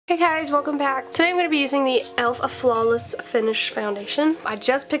Hey guys, welcome back. Today I'm going to be using the e.l.f. Flawless Finish Foundation. I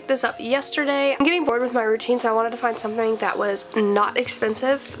just picked this up yesterday. I'm getting bored with my routine, so I wanted to find something that was not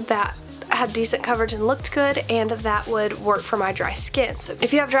expensive, that had decent coverage and looked good, and that would work for my dry skin. So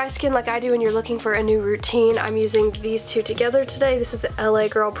if you have dry skin like I do and you're looking for a new routine, I'm using these two together today. This is the LA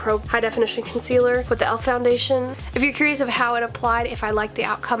Girl Pro High Definition Concealer with the e.l.f. foundation. If you're curious of how it applied, if I like the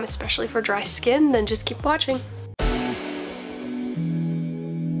outcome, especially for dry skin, then just keep watching.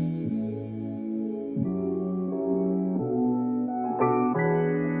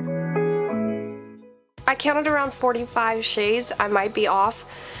 I counted around 45 shades. I might be off,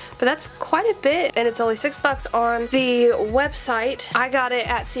 but that's quite a bit, and it's only $6 on the website. I got it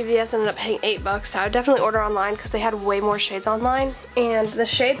at CVS and ended up paying $8, so I would definitely order online because they had way more shades online. And the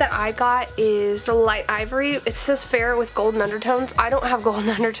shade that I got is the light ivory. It says fair with golden undertones. I don't have golden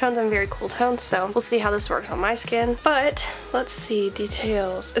undertones, I'm very cool toned, so we'll see how this works on my skin. But let's see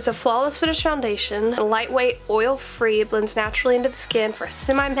details. It's a flawless finish foundation, lightweight, oil-free, blends naturally into the skin for a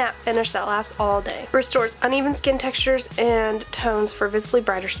semi-matte finish that lasts all day. Restores uneven skin textures and tones for visibly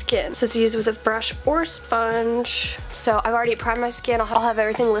brighter skin. So it's used with a brush or sponge. So I've already primed my skin. I'll have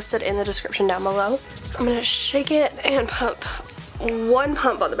everything listed in the description down below. I'm gonna shake it and pump one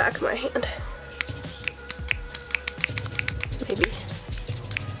pump on the back of my hand. Maybe.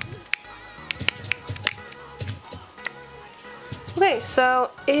 Okay,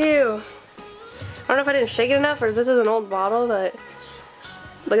 so, ew. I don't know if I didn't shake it enough or if this is an old bottle, but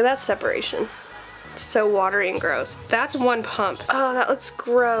look at that separation. It's so watery and gross. That's one pump. Oh, that looks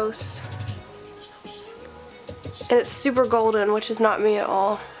gross. And it's super golden, which is not me at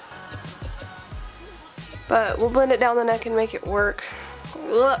all. But we'll blend it down the neck and make it work.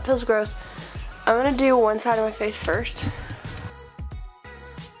 Ugh, it feels gross. I'm gonna do one side of my face first.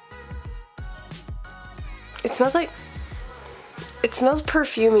 It smells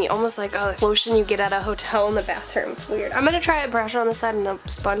perfumey, almost like a lotion you get at a hotel in the bathroom. It's weird. I'm gonna try a brush on the side and the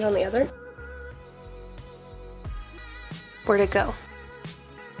sponge on the other. Where'd it go?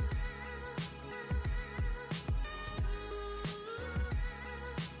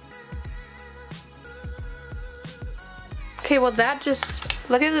 Okay, well that just,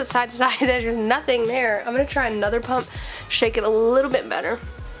 look at the side to side, there's nothing there. I'm gonna try another pump, shake it a little bit better.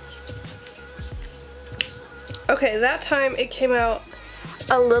 Okay, that time it came out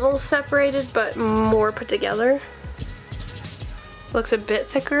a little separated, but more put together. Looks a bit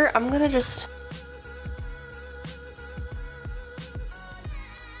thicker. I'm gonna just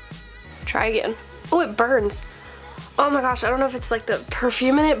try again. Oh, it burns. Oh my gosh, I don't know if it's like the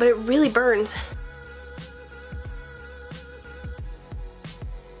perfume in it, but it really burns.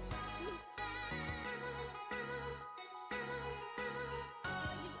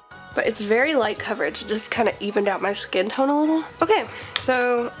 But it's very light coverage. It just kind of evened out my skin tone a little. Okay,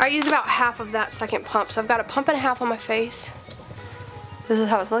 so I used about half of that second pump. So I've got a pump and a half on my face. This is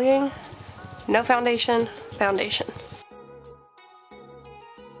how it's looking. No foundation, foundation.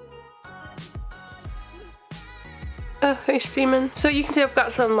 Oh, it's steaming. So you can see I've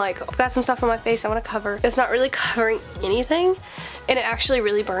got some stuff on my face I want to cover. It's not really covering anything, and it actually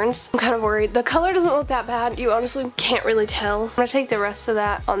really burns. I'm kind of worried. The color doesn't look that bad. You honestly can't really tell. I'm gonna take the rest of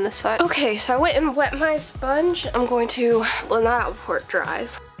that on this side. Okay, so I went and wet my sponge. I'm going to blend that out before it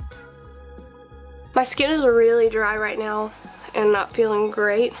dries. My skin is really dry right now and not feeling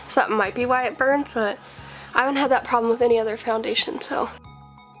great, so that might be why it burns, but I haven't had that problem with any other foundation, so.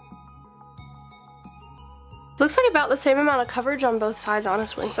 Looks like about the same amount of coverage on both sides,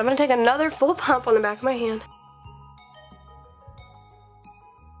 honestly. So I'm gonna take another full pump on the back of my hand.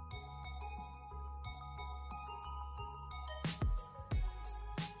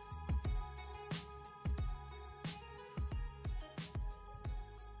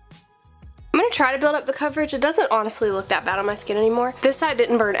 I'm gonna try to build up the coverage. It doesn't honestly look that bad on my skin anymore. This side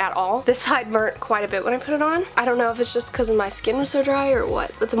didn't burn at all. This side burnt quite a bit when I put it on. I don't know if it's just because my skin was so dry or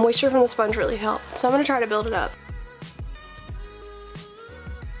what, but the moisture from the sponge really helped. So I'm gonna try to build it up.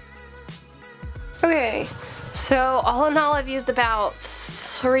 Okay, so all in all I've used about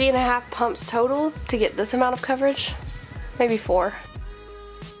 3.5 pumps total to get this amount of coverage. Maybe 4.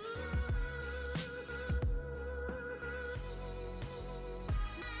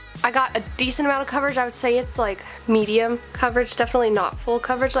 I got a decent amount of coverage. I would say it's like medium coverage, definitely not full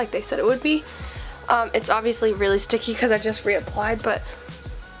coverage like they said it would be. It's obviously really sticky because I just reapplied, but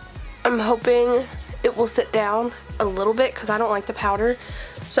I'm hoping it will sit down a little bit because I don't like the powder.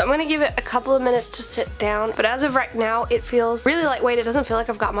 So I'm going to give it a couple of minutes to sit down, but as of right now it feels really lightweight. It doesn't feel like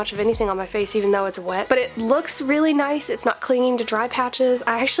I've got much of anything on my face even though it's wet, but it looks really nice. It's not clinging to dry patches.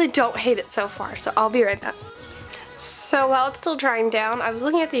 I actually don't hate it so far, so I'll be right back. So while it's still drying down, I was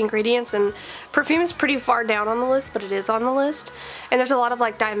looking at the ingredients, and perfume is pretty far down on the list, but it is on the list. And there's a lot of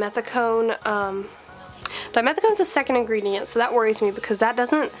like dimethicone. Dimethicone is the second ingredient, so that worries me because that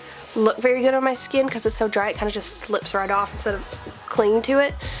doesn't look very good on my skin because it's so dry. It kind of just slips right off instead of clinging to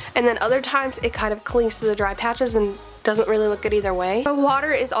it. And then other times it kind of clings to the dry patches and doesn't really look good either way. The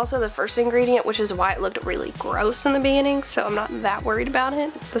water is also the first ingredient, which is why it looked really gross in the beginning, so I'm not that worried about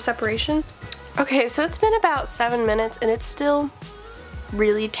it, the separation. Okay, so it's been about 7 minutes and it's still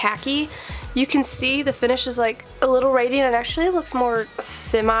really tacky. You can see the finish is like a little radiant, and actually it looks more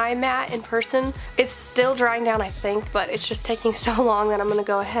semi-matte in person. It's still drying down, I think, but it's just taking so long that I'm going to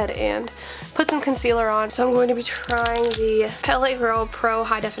go ahead and put some concealer on. So I'm going to be trying the LA Girl Pro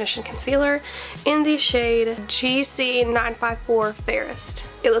High Definition Concealer in the shade GC954 Fairest.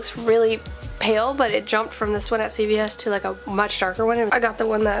 It looks really pale, but it jumped from this one at CVS to like a much darker one. I got the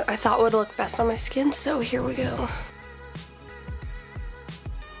one that I thought would look best on my skin, so here we go.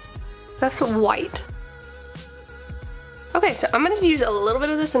 That's white. Okay, so I'm going to use a little bit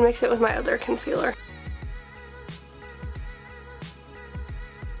of this and mix it with my other concealer.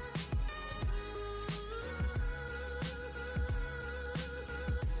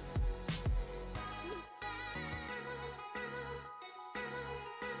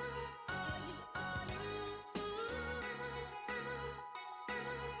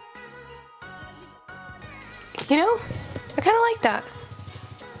 You know, I kind of like that.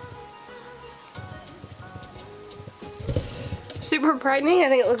 Super brightening. I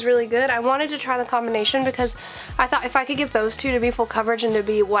think it looks really good. I wanted to try the combination because I thought if I could get those two to be full coverage and to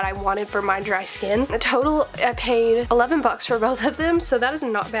be what I wanted for my dry skin. The total, I paid 11 bucks for both of them, so that is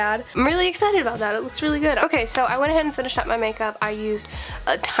not bad. I'm really excited about that. It looks really good. Okay, so I went ahead and finished up my makeup. I used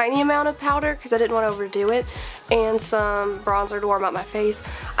a tiny amount of powder because I didn't want to overdo it, and some bronzer to warm up my face.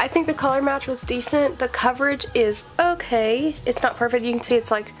 I think the color match was decent. The coverage is okay. It's not perfect. You can see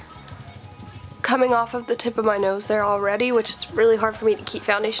it's like coming off of the tip of my nose there already, which is really hard for me to keep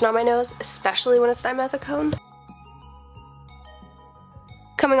foundation on my nose, especially when it's dimethicone.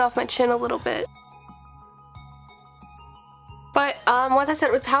 Coming off my chin a little bit. But once I set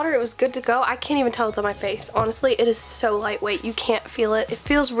it with powder, it was good to go. I can't even tell it's on my face. Honestly, it is so lightweight. You can't feel it. It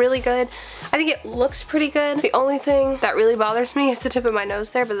feels really good. I think it looks pretty good. The only thing that really bothers me is the tip of my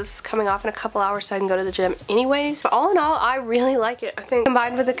nose there, but this is coming off in a couple hours so I can go to the gym anyways. But all in all, I really like it. I think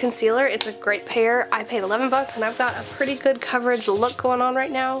combined with the concealer, it's a great pair. I paid 11 bucks and I've got a pretty good coverage look going on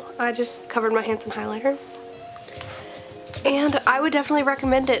right now. I just covered my hands in highlighter. And I would definitely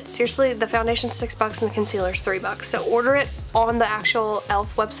recommend it. Seriously, the foundation's 6 bucks and the concealer's 3 bucks. So order it on the actual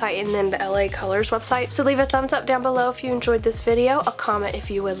e.l.f. website and then the LA Colors website. So leave a thumbs up down below if you enjoyed this video, a comment if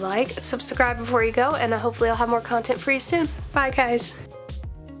you would like, subscribe before you go, and hopefully I'll have more content for you soon. Bye guys.